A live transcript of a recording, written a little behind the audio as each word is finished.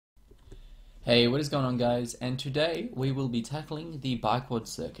Hey, what is going on guys? And today we will be tackling the Biquad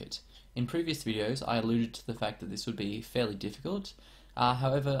circuit. In previous videos I alluded to the fact that this would be fairly difficult.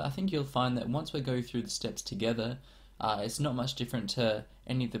 However, I think you'll find that once we go through the steps together, it's not much different to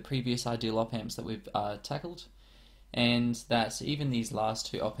any of the previous ideal op amps that we've tackled, and that even these last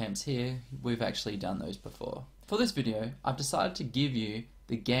two op amps here, we've actually done those before. For this video, I've decided to give you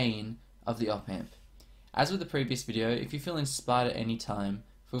the gain of the op amp. As with the previous video, if you feel inspired at any time,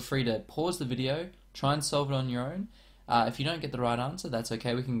 feel free to pause the video, try and solve it on your own. If you don't get the right answer, that's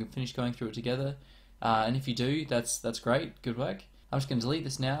okay, we can finish going through it together. And if you do, that's great, good work. I'm just going to delete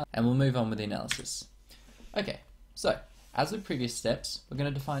this now and we'll move on with the analysis. Okay, so as with previous steps, we're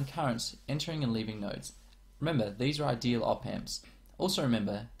going to define currents entering and leaving nodes. Remember, these are ideal op amps. Also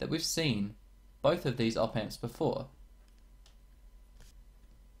remember that we've seen both of these op amps before.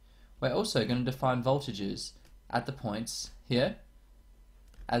 We're also going to define voltages at the points here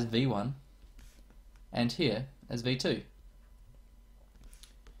as V1 and here as V2.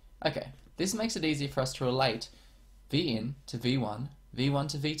 Okay, this makes it easy for us to relate V in to V1, V1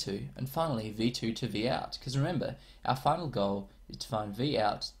 to V2, and finally V2 to V out, because remember, our final goal is to find V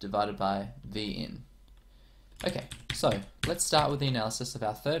out divided by V in. Okay, so let's start with the analysis of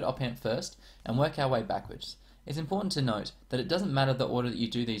our third op amp first and work our way backwards. It's important to note that it doesn't matter the order that you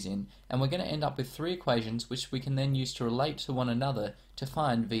do these in, and we're going to end up with three equations which we can then use to relate to one another to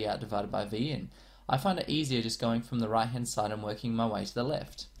find V out divided by V in. I find it easier just going from the right hand side and working my way to the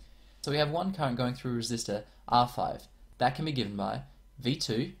left. So we have one current going through resistor R5. That can be given by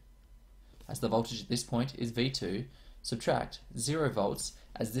V2, as the voltage at this point is V2, subtract 0 volts,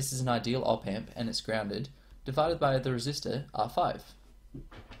 as this is an ideal op amp and it's grounded, divided by the resistor R5.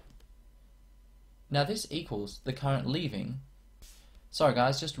 Now this equals the current leaving. Sorry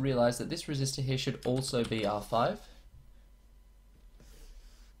guys, just realised that this resistor here should also be R5.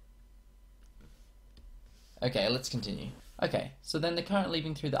 Okay, let's continue. Okay, so then the current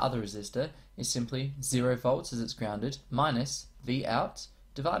leaving through the other resistor is simply 0 volts as it's grounded minus V out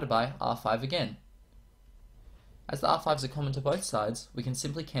divided by R5 again. As the R5s are common to both sides, we can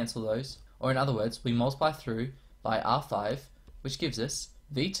simply cancel those, or in other words, we multiply through by R5, which gives us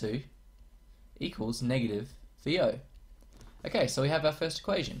V2 equals negative VO. Okay, so we have our first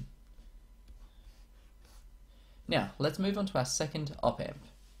equation. Now, let's move on to our second op amp.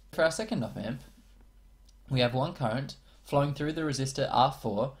 For our second op amp, we have one current flowing through the resistor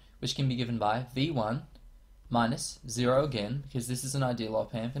R4, which can be given by V1 minus 0 again, because this is an ideal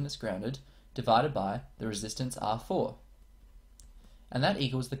op amp and it's grounded, divided by the resistance R4. And that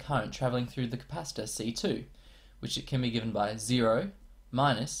equals the current travelling through the capacitor C2, which it can be given by 0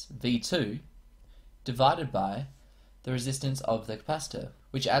 minus V2 divided by the resistance of the capacitor,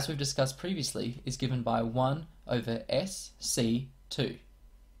 which, as we've discussed previously, is given by 1 over SC2,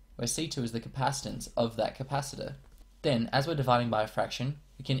 where C2 is the capacitance of that capacitor. Then, as we're dividing by a fraction,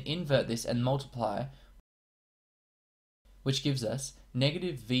 we can invert this and multiply, which gives us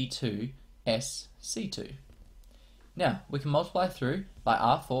negative V2 SC2. Now, we can multiply through by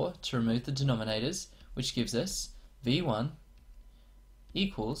R4 to remove the denominators, which gives us V1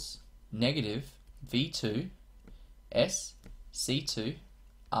 equals negative V2 SC2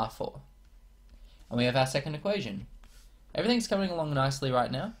 R4. And we have our second equation. Everything's coming along nicely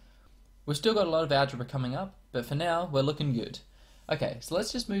right now. We've still got a lot of algebra coming up, but for now we're looking good. Okay, so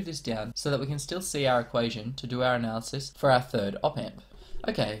let's just move this down so that we can still see our equation to do our analysis for our third op amp.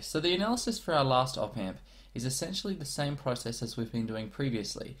 Okay, so the analysis for our last op amp is essentially the same process as we've been doing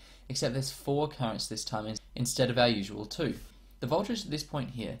previously, except there's 4 currents this time instead of our usual 2. The voltage at this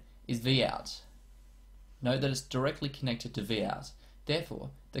point here is V out. Note that it's directly connected to V out.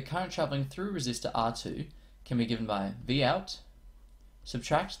 Therefore, the current travelling through resistor R2 can be given by V out,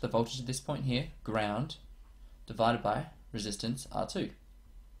 subtract the voltage at this point here, ground, divided by resistance R2.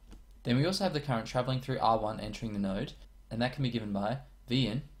 Then we also have the current travelling through R1 entering the node, and that can be given by V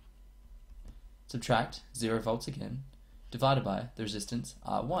in, subtract 0 volts again, divided by the resistance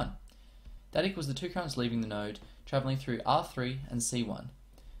R1. That equals the two currents leaving the node, travelling through R3 and C1.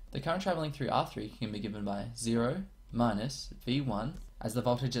 The current travelling through R3 can be given by 0 minus V1, as the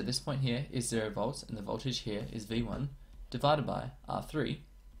voltage at this point here is 0 volts and the voltage here is V1, divided by R3,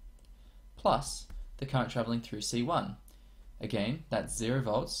 plus the current travelling through C1. Again, that's 0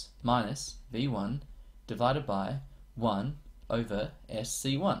 volts minus V1 divided by 1 over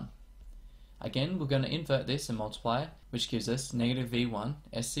SC1. Again, we're going to invert this and multiply, which gives us negative V1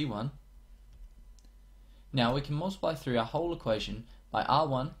 SC1. Now we can multiply through our whole equation by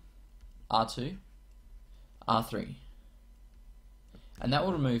R1, R2, R3. And that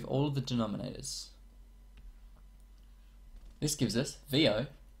will remove all of the denominators. This gives us VO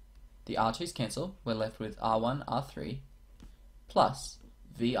The R2's cancel, we're left with R1, R3, plus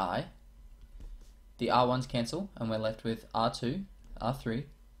VI. The R1's cancel, and we're left with R2, R3,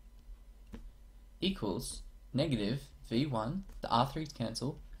 equals negative V1, the R3's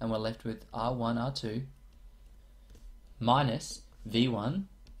cancel, and we're left with R1, R2, minus V1,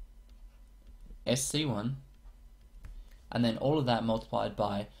 SC1, and then all of that multiplied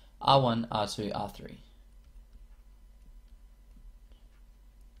by R1, R2, R3.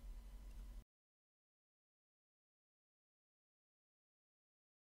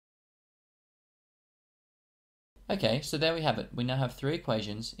 Okay, so there we have it. We now have three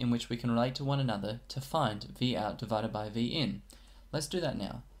equations in which we can relate to one another to find V out divided by V in. Let's do that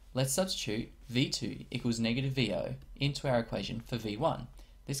now. Let's substitute V2 equals negative VO into our equation for V1.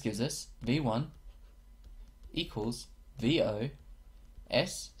 This gives us V1 equals VO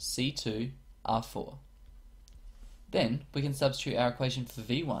SC2 R4. Then we can substitute our equation for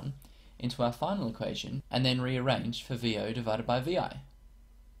V1 into our final equation and then rearrange for VO divided by VI.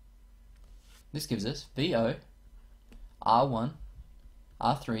 This gives us VO R1,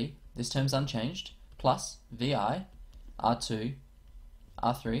 R3, this term's unchanged, plus VI, R2,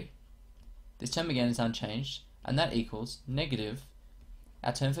 R3, this term again is unchanged, and that equals negative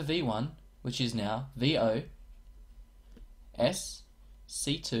our term for V1, which is now VO S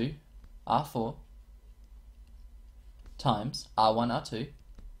C2 R4 times R1, R2,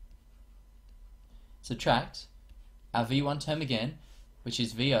 subtract our V1 term again, which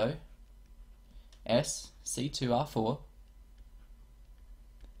is VO S C2 R4,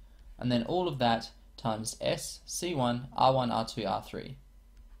 and then all of that times S, C1, R1, R2, R3.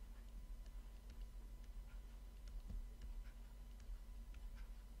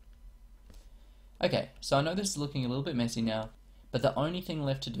 Okay, so I know this is looking a little bit messy now, but the only thing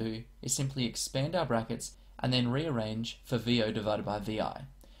left to do is simply expand our brackets and then rearrange for VO divided by VI.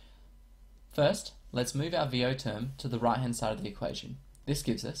 First, let's move our VO term to the right hand side of the equation. This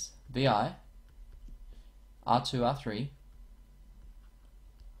gives us VI R2, R3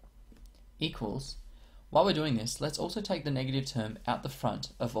 equals, while we're doing this, let's also take the negative term out the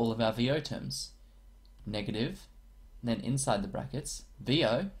front of all of our VO terms. Negative, then inside the brackets,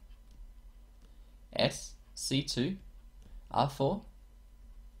 VO S C2 R4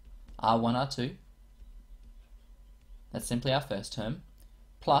 R1, R2, that's simply our first term,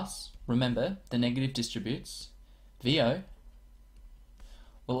 plus, remember, the negative distributes, VO.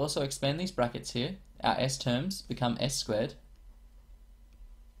 We'll also expand these brackets here. Our S terms become S squared,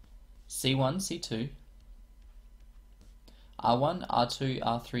 C1, C2, R1, R2,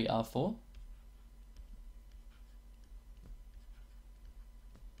 R3, R4,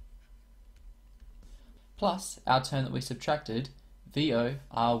 plus our term that we subtracted, VO,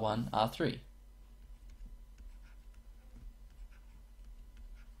 R1, R3.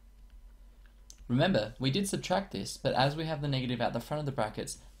 Remember, we did subtract this, but as we have the negative at the front of the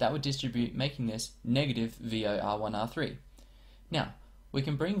brackets, that would distribute, making this negative VO R1, R3. Now, we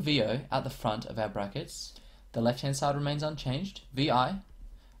can bring VO out the front of our brackets. The left-hand side remains unchanged. VI,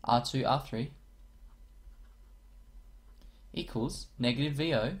 R2, R3 equals negative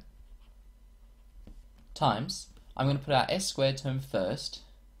VO times, I'm going to put our S squared term first,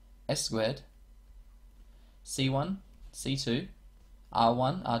 S squared, C1, C2,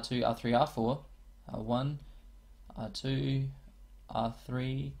 R1, R2, R3, R4, R1, R2,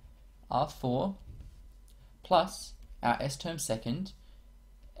 R3, R4, plus our S term second,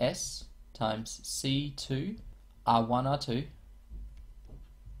 S times C2, R1, R2,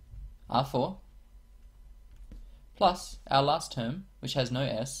 R4, plus our last term, which has no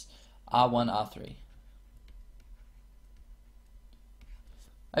S, R1, R3.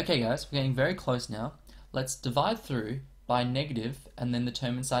 Okay guys, we're getting very close now. Let's divide through by negative and then the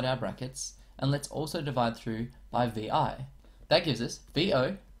term inside our brackets, and let's also divide through by VI. That gives us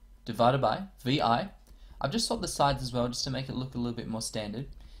VO divided by VI. I've just swapped the sides as well just to make it look a little bit more standard,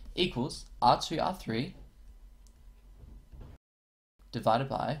 equals R2, R3 divided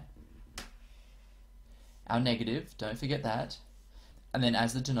by our negative, don't forget that, and then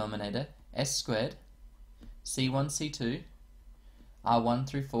as the denominator, S squared, C1, C2, R1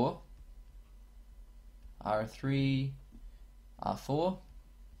 through 4, R3, R4,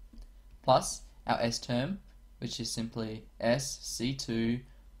 plus our S term, which is simply S, C2,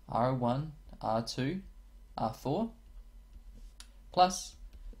 R1, R2, R4, plus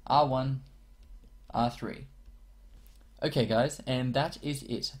R1, R3. Okay guys, and that is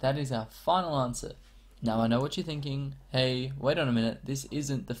it. That is our final answer. Now I know what you're thinking, hey, wait on a minute, this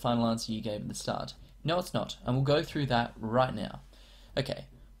isn't the final answer you gave at the start. No, it's not, and we'll go through that right now. Okay,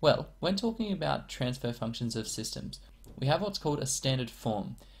 well, when talking about transfer functions of systems, we have what's called a standard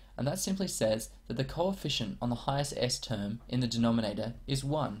form. and that simply says that the coefficient on the highest s term in the denominator is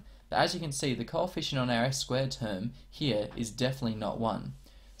 1. But as you can see, the coefficient on our s squared term here is definitely not 1.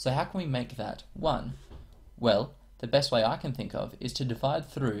 So how can we make that 1? Well, the best way I can think of is to divide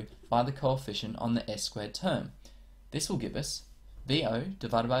through by the coefficient on the s squared term. This will give us VO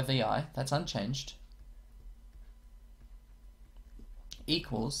divided by VI, that's unchanged,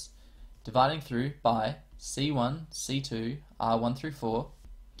 equals dividing through by C1, C2, R1 through 4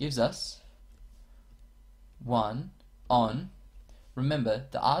 gives us 1 on, remember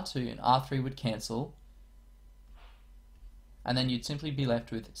the R2 and R3 would cancel, and then you'd simply be left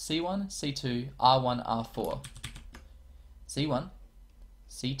with C1, C2, R1, R4. C1,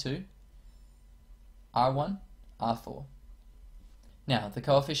 C2, R1, R4. Now, the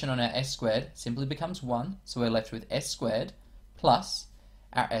coefficient on our s squared simply becomes 1, so we're left with s squared plus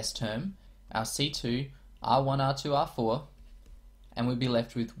our s term, our C2, R1, R2, R4, and we'd be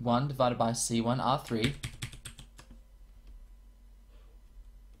left with 1 divided by C1, R3,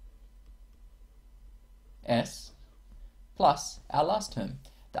 s, plus our last term.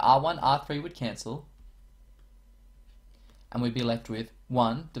 The R1, R3 would cancel, and we'd be left with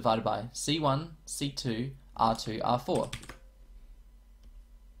 1 divided by C1, C2, R2, R4.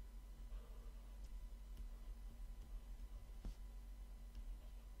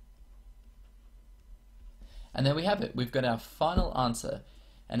 And there we have it. We've got our final answer,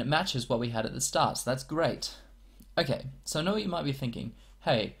 and it matches what we had at the start, so that's great. Okay, so I know what you might be thinking.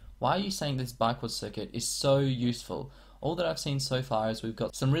 Hey, why are you saying this Biquad circuit is so useful? All that I've seen so far is we've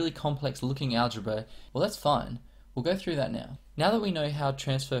got some really complex looking algebra. Well, that's fine. We'll go through that now. Now that we know how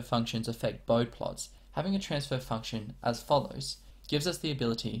transfer functions affect Bode plots, having a transfer function as follows gives us the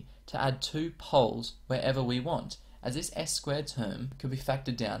ability to add two poles wherever we want, as this s squared term could be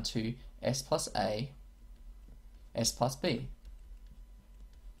factored down to s plus a, s plus b,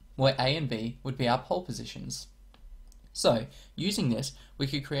 where a and b would be our pole positions. So, using this, we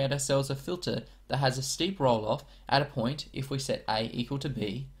could create ourselves a filter that has a steep roll-off at a point if we set a equal to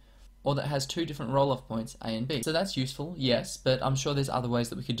b, or that has two different roll-off points, a and b. So that's useful, yes, but I'm sure there's other ways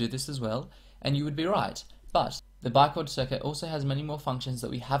that we could do this as well, and you would be right. But the Biquad circuit also has many more functions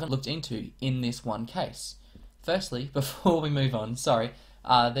that we haven't looked into in this one case. Firstly, before we move on,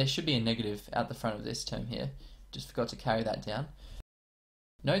 there should be a negative out the front of this term here. Just forgot to carry that down.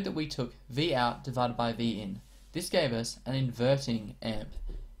 Note that we took V out divided by V in. This gave us an inverting amp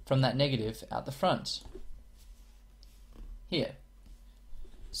from that negative out the front here.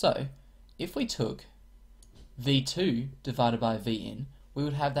 So, if we took V2 divided by V in, we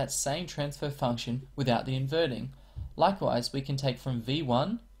would have that same transfer function without the inverting. Likewise, we can take from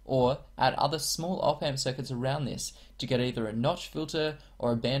V1 or add other small opamp circuits around this to get either a notch filter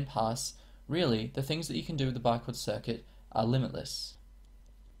or a band pass. Really, the things that you can do with the Biquad circuit are limitless.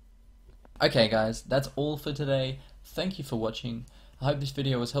 Okay guys, that's all for today. Thank you for watching. I hope this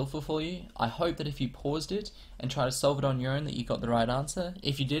video was helpful for you. I hope that if you paused it and tried to solve it on your own that you got the right answer.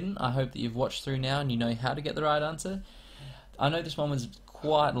 If you didn't, I hope that you've watched through now and you know how to get the right answer. I know this one was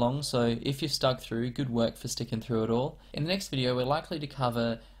quite long, so if you've stuck through, good work for sticking through it all. In the next video, we're likely to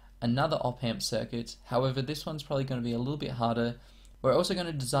cover another op-amp circuit. However, this one's probably going to be a little bit harder. We're also going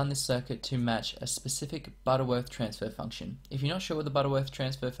to design this circuit to match a specific Butterworth transfer function. If you're not sure what the Butterworth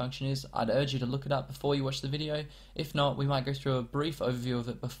transfer function is, I'd urge you to look it up before you watch the video. If not, we might go through a brief overview of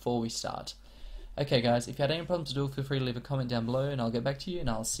it before we start. Okay guys, if you had any problems at all, feel free to leave a comment down below and I'll get back to you, and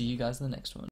I'll see you guys in the next one.